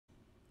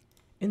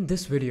In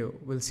this video,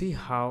 we'll see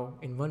how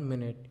in 1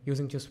 minute,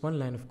 using just one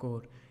line of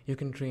code, you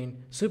can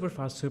train super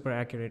fast, super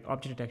accurate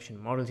object detection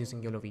models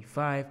using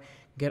YOLOv5,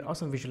 get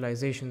awesome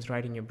visualizations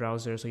right in your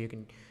browser so you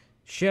can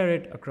share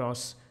it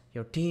across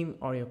your team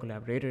or your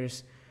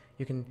collaborators.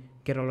 You can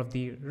get all of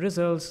the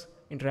results,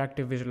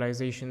 interactive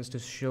visualizations to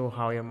show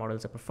how your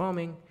models are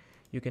performing.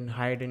 You can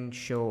hide and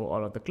show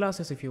all of the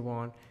classes if you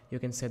want. You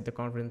can set the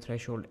confidence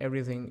threshold.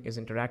 Everything is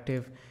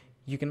interactive.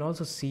 You can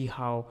also see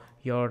how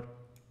your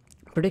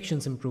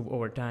predictions improve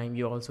over time.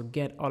 You also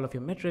get all of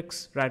your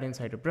metrics right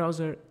inside your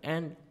browser,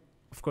 and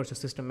of course your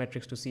system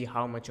metrics to see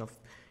how much of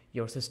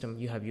your system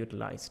you have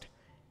utilized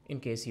in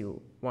case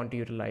you want to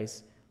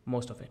utilize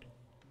most of it.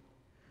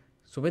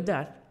 So with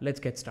that,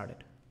 let's get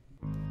started.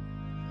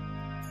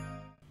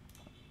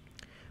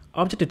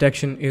 Object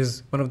detection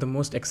is one of the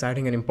most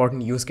exciting and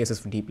important use cases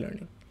for deep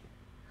learning.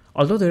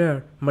 Although there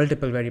are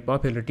multiple very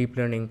popular deep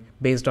learning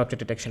based object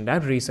detection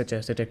libraries such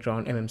as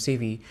Detectron,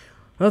 MMCV,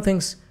 one of the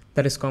things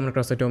that is common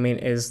across the domain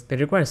is they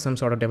require some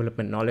sort of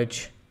development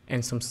knowledge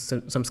and some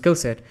skill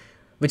set,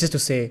 which is to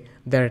say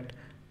that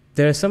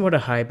there is somewhat a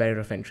high barrier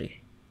of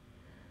entry.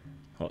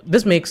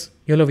 This makes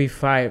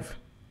YOLOv5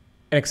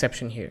 an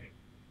exception here.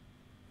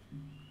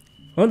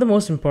 One of the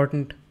most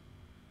important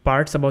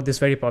parts about this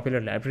very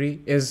popular library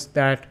is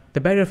that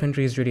the barrier of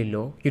entry is really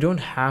low. You don't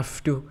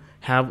have to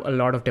have a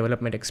lot of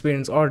development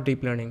experience or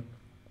deep learning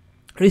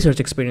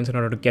research experience in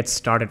order to get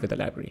started with the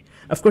library.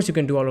 Of course, you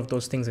can do all of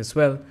those things as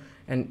well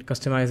and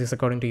customize this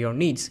according to your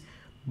needs.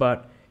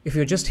 But if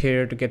you're just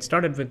here to get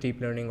started with deep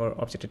learning or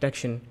object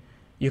detection,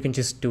 you can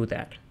just do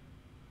that.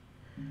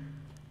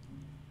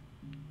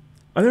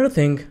 Another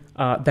thing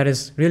that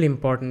is really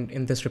important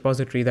in this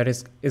repository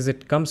is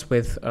it comes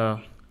with a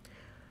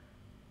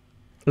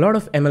lot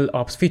of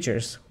MLOps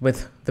features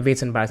with the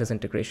weights and biases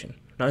integration.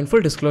 Now, in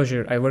full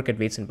disclosure, I work at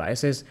weights and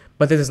biases,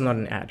 but this is not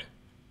an ad.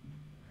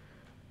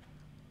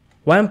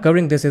 Why I'm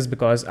covering this is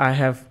because I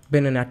have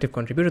been an active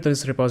contributor to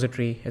this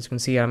repository. As you can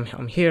see,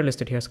 I'm here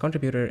listed here as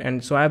contributor.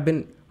 And so I've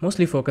been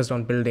mostly focused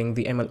on building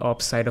the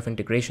MLOps side of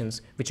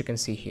integrations, which you can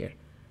see here.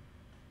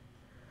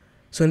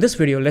 So in this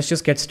video, let's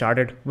just get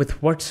started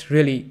with what's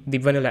really the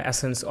vanilla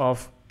essence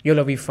of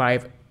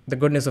YOLOv5, the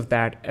goodness of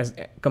that as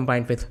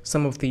combined with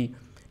some of the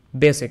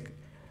basic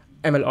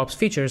MLOps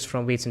features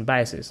from weights and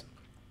biases.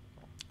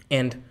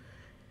 And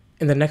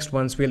in the next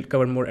ones, we'll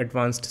cover more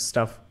advanced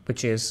stuff,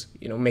 which is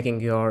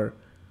making your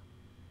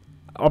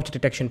object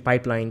detection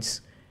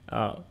pipelines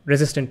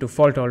resistant to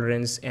fault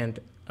tolerance and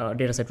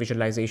dataset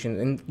visualization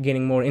and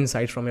gaining more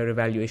insights from your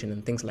evaluation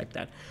and things like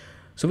that.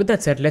 So with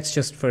that said, let's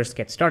just first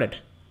get started.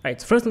 Right,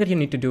 so first thing that you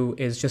need to do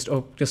is just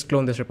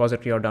clone this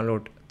repository or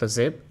download the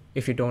zip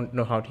if you don't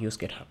know how to use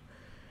GitHub.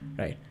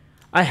 Right,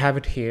 I have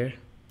it here.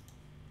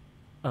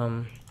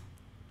 So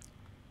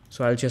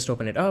I'll just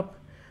open it up.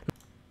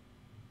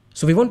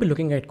 So we won't be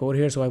looking at code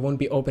here, so I won't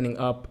be opening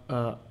up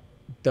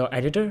the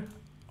editor.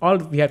 All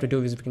we have to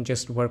do is we can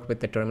just work with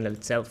the terminal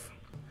itself.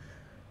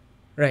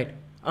 Right,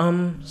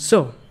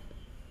 so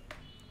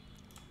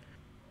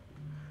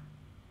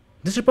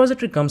this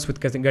repository comes with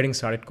Getting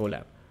Started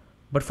Colab.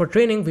 But for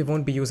training, we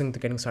won't be using the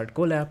Getting Started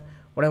Colab.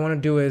 What I want to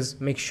do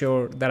is make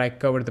sure that I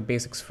cover the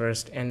basics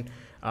first, and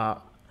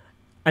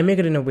I make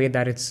it in a way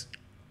that it's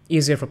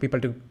easier for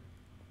people to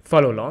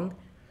follow along.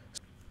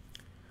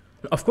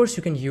 Of course,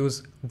 you can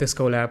use this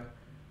collab,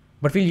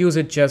 but we'll use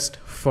it just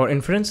for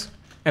inference,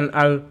 and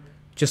I'll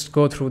just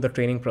go through the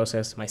training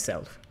process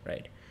myself,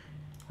 right?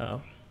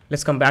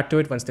 Let's come back to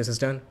it once this is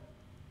done.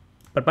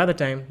 But by the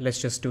time, let's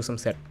just do some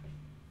setup.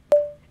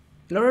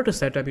 In order to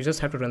set up, you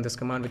just have to run this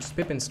command, which is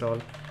pip install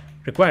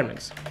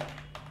requirements.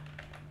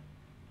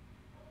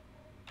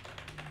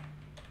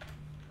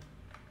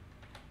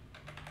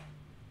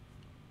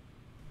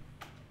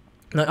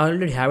 Now, I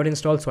already have it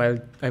installed,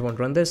 so I won't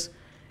run this.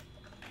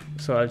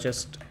 So I'll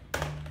just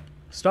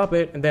stop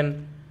it, and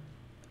then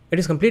it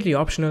is completely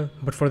optional,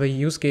 but for the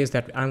use case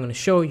that I'm going to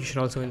show, you should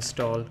also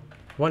install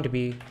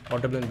 1DB or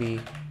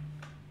WNB,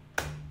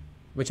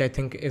 which I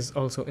think is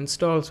also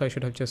installed, so I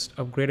should have just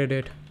upgraded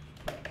it.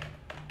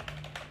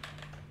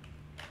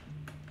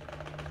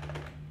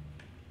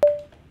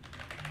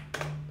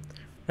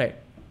 Right.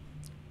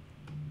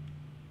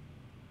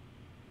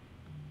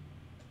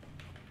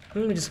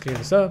 Let me just clear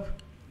this up.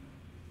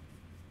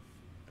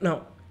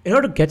 Now, in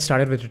order to get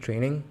started with your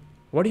training,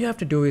 what you have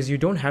to do is you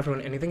don't have to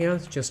run anything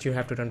else, just you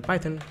have to run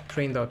Python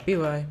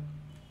train.py.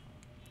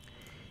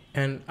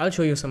 And I'll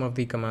show you some of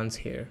the commands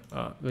here,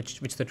 which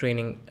the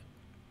training.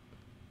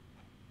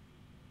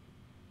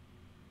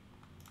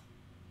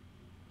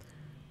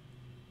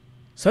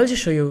 So I'll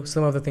just show you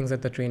some of the things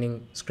that the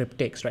training script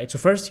takes, right? So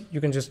first,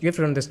 you have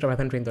to run this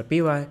Python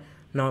train.py.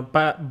 Now,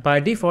 by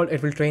default,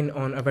 it will train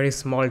on a very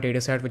small data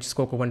set, which is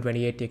Coco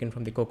 128 taken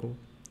from the Coco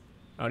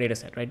data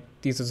set, right?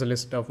 This is a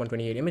list of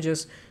 128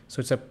 images, so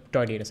it's a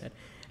toy data set.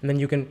 And then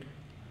you can,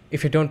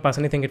 if you don't pass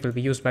anything, it will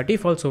be used by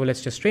default. So let's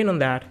just train on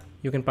that.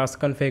 You can pass the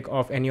config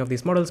of any of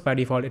these models. By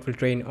default, it will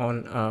train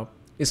on,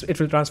 it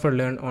will transfer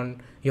learn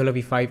on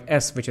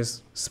YOLOv5s, which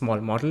is small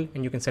model,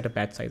 and you can set a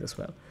batch size as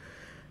well.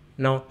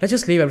 Now let's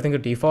just leave everything to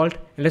default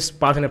and let's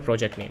pass in a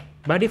project name.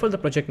 By default, the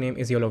project name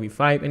is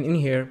YOLOv5, and in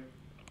here,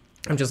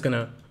 I'm just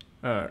gonna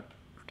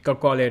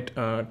call it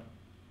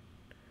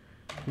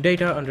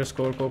data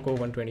underscore coco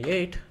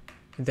 128.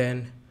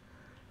 Then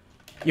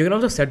you can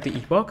also set the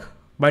epoch.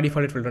 By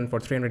default, it will run for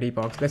 300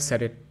 epochs. Let's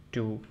set it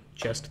to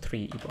just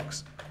 3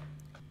 epochs.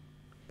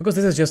 Because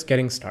this is just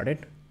getting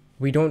started,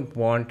 we don't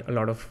want a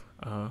lot of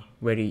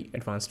very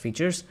advanced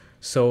features.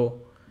 So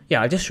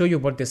yeah, I'll just show you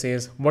what this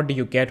is. What do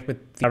you get with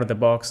out of the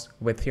box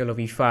with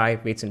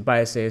YOLOv5, weights and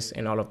biases,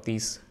 and all of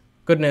these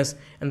goodness,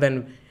 and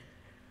then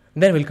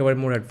we'll cover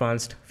more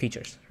advanced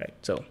features, right?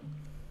 So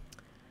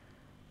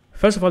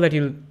first of all,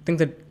 you'll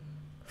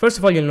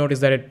notice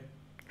that it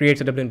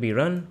creates a WNB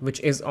run, which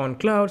is on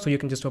cloud, so you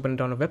can just open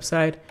it on a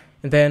website,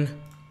 and then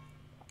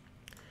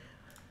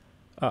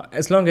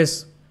as long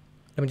as,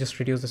 let me just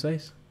reduce the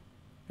size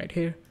right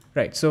here,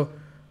 right? So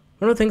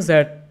one of the things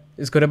that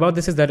is good about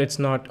this is that it's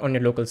not on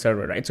your local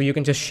server, right? So you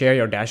can just share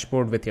your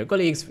dashboard with your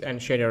colleagues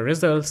and share your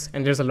results,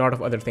 and there's a lot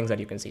of other things that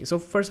you can see. So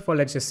first of all,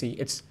 let's just see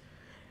it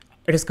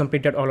has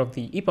completed all of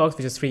the epochs,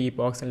 which is 3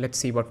 epochs, and let's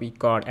see what we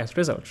got as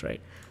results,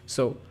 right?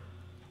 So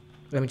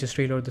let me just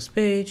reload this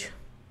page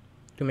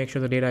to make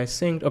sure the data is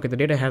synced. Okay, the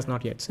data has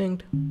not yet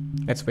synced.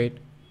 Let's wait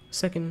a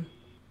second.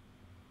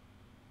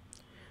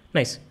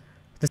 Nice.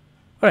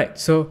 All right,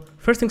 so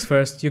first things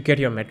first, you get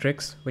your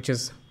metrics, which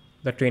is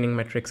the training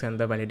metrics and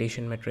the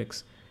validation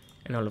metrics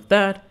and all of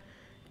that.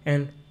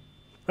 And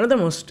one of the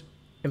most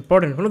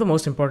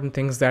important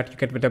things that you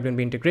get with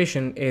WNB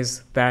integration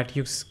is that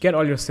you get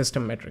all your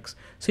system metrics.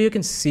 So you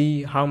can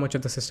see how much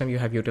of the system you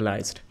have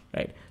utilized,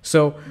 right?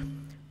 So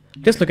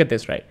just look at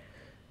this, right?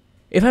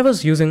 If I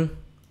was using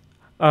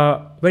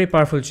a very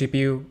powerful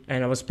GPU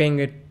and I was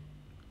paying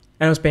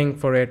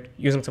for it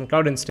using some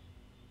cloud instance,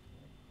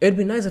 it'd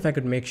be nice if I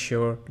could make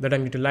sure that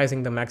I'm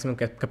utilizing the maximum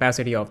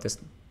capacity of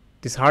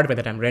this hardware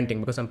that I'm renting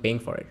because I'm paying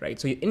for it, right?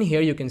 So in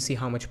here you can see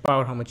how much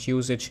power, how much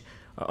usage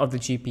of the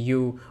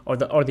GPU or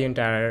the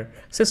entire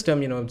system,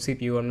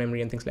 CPU or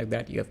memory and things like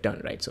that you have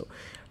done, right? So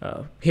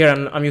here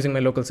I'm using my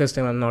local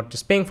system. I'm not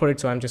just paying for it,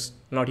 so I'm just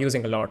not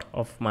using a lot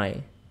of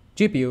my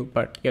GPU,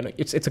 but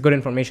it's a good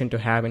information to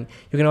have. And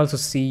you can also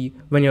see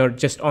when you're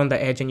just on the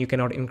edge and you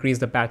cannot increase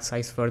the batch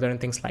size further and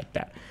things like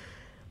that.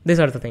 These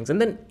are the things.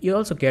 And then you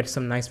also get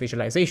some nice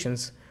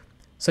visualizations,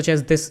 such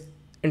as this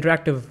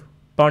interactive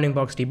bounding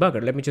box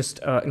debugger. Let me just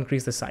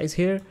increase the size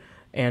here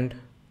and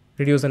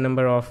reduce the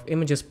number of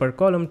images per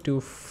column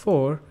to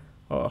 4.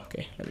 Oh,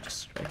 okay, let me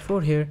just write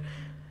 4 here.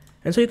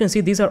 And so you can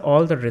see these are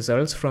all the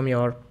results from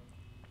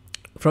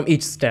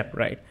each step,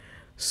 right?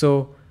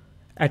 So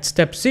at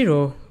step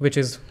 0, which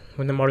is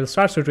when the model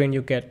starts to train,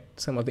 you get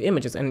some of the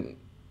images, and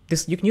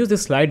you can use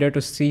this slider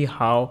to see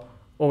how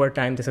over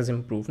time this has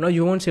improved. Now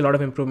you won't see a lot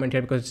of improvement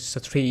here because it's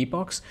just 3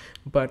 epochs,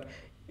 but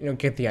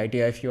get the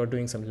idea if you're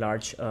doing some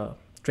large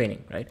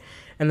training, right?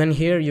 And then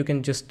here you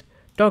can just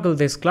toggle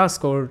this class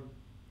code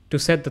to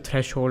set the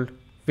threshold,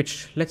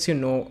 which lets you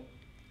know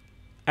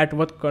at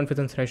what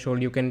confidence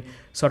threshold you can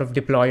sort of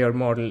deploy your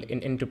model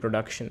into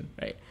production,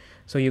 right?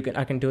 So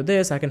I can do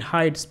this. I can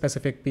hide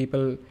specific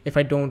people if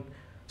I don't,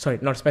 sorry,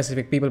 not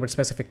specific people, but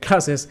specific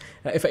classes.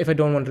 If I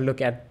don't want to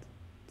look at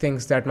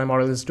things that my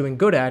model is doing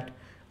good at,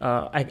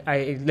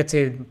 let's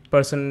say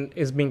person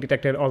is being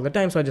detected all the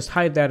time, so I just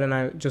hide that and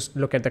I just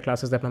look at the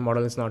classes that my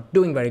model is not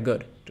doing very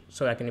good,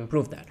 so I can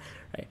improve that,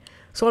 right?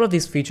 So all of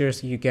these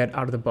features you get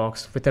out of the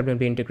box with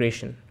WNB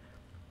integration.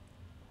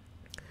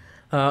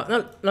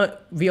 Now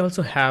we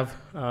also have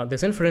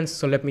this inference,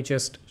 so let me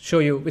just show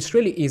you. It's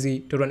really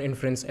easy to run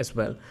inference as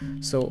well.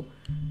 So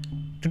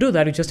to do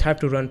that, you just have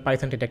to run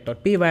python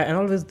detect.py, and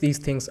all of these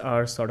things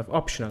are sort of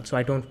optional. So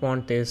I don't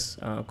want this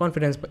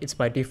confidence, but it's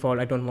by default.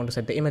 I don't want to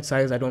set the image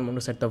size. I don't want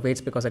to set the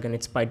weights because again,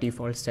 it's by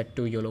default set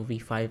to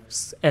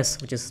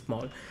YOLOv5s, which is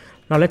small.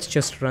 Now let's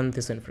just run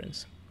this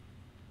inference.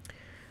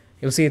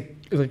 You'll see it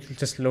will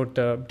just load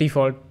the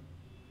default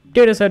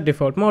dataset,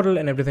 default model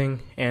and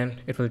everything,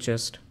 and it will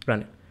just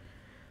run it.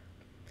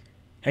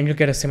 And you'll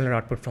get a similar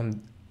output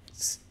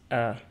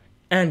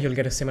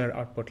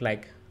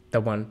like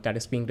the one that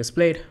is being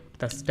displayed.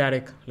 That's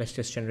static. Let's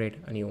just generate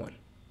a new one.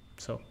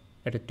 So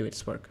let it do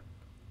its work.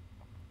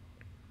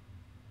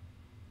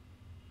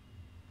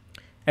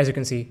 As you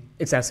can see,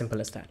 it's as simple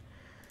as that.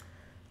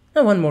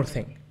 Now one more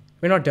thing.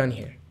 We're not done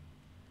here.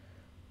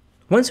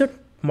 Once your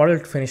model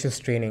finishes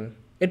training,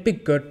 it'd be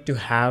good to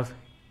have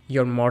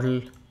your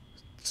model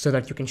so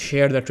that you can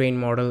share the trained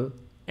model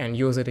and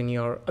use it in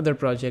your other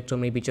projects, or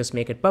maybe just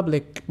make it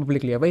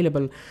publicly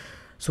available.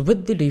 So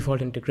with the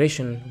default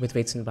integration with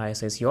weights and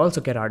biases, you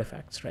also get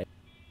artifacts, right?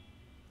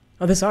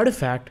 Now this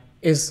artifact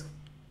is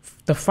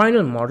the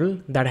final model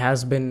that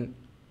has been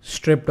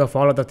stripped of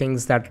all of the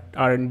things that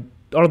are,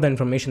 all of the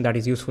information that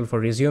is useful for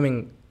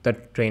resuming the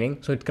training.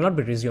 So it cannot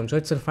be resumed. So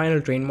it's a final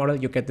trained model.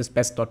 You get this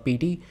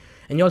best.pt,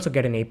 and you also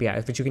get an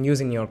API which you can use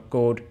in your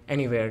code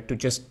anywhere to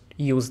just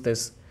use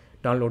this,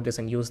 download this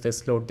and use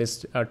this, load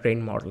this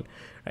trained model,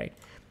 right?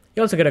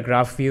 You also get a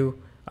graph view,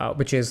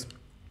 which is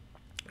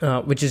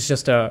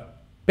just a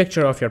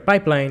picture of your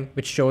pipeline,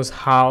 which shows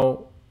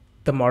how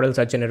the models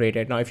are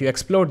generated. Now, if you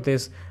explode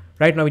this,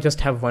 right now we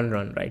just have one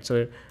run, right?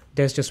 So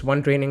there's just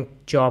one training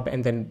job,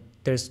 and then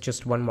there's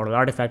just one model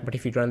artifact. But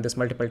if you run this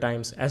multiple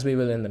times, as we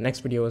will in the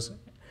next videos,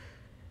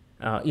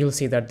 you'll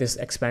see that this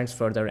expands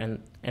further,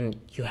 and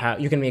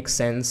you can make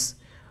sense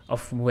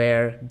of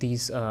where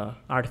these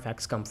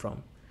artifacts come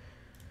from.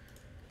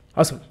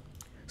 Awesome.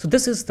 So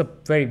this is the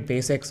very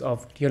basics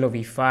of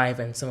YOLOv5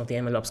 and some of the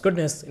MLOps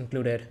goodness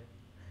included.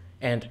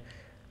 And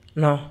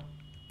now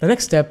the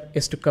next step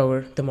is to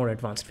cover the more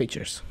advanced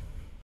features.